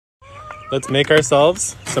Let's make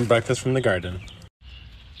ourselves some breakfast from the garden.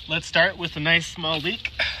 Let's start with a nice small leek.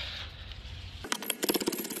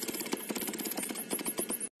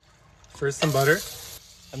 First some butter,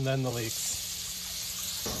 and then the leeks.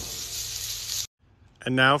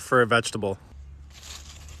 And now for a vegetable.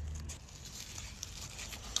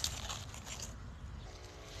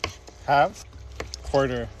 Half,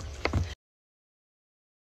 quarter.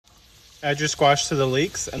 Add your squash to the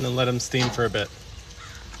leeks and then let them steam for a bit.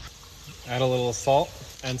 Add a little salt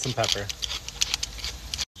and some pepper.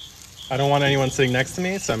 I don't want anyone sitting next to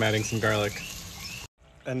me, so I'm adding some garlic.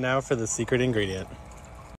 And now for the secret ingredient.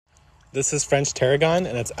 This is French tarragon,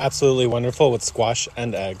 and it's absolutely wonderful with squash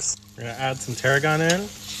and eggs. We're gonna add some tarragon in,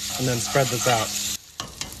 and then spread this out.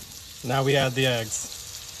 Now we add the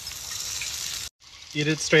eggs. Eat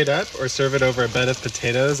it straight up, or serve it over a bed of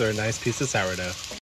potatoes or a nice piece of sourdough.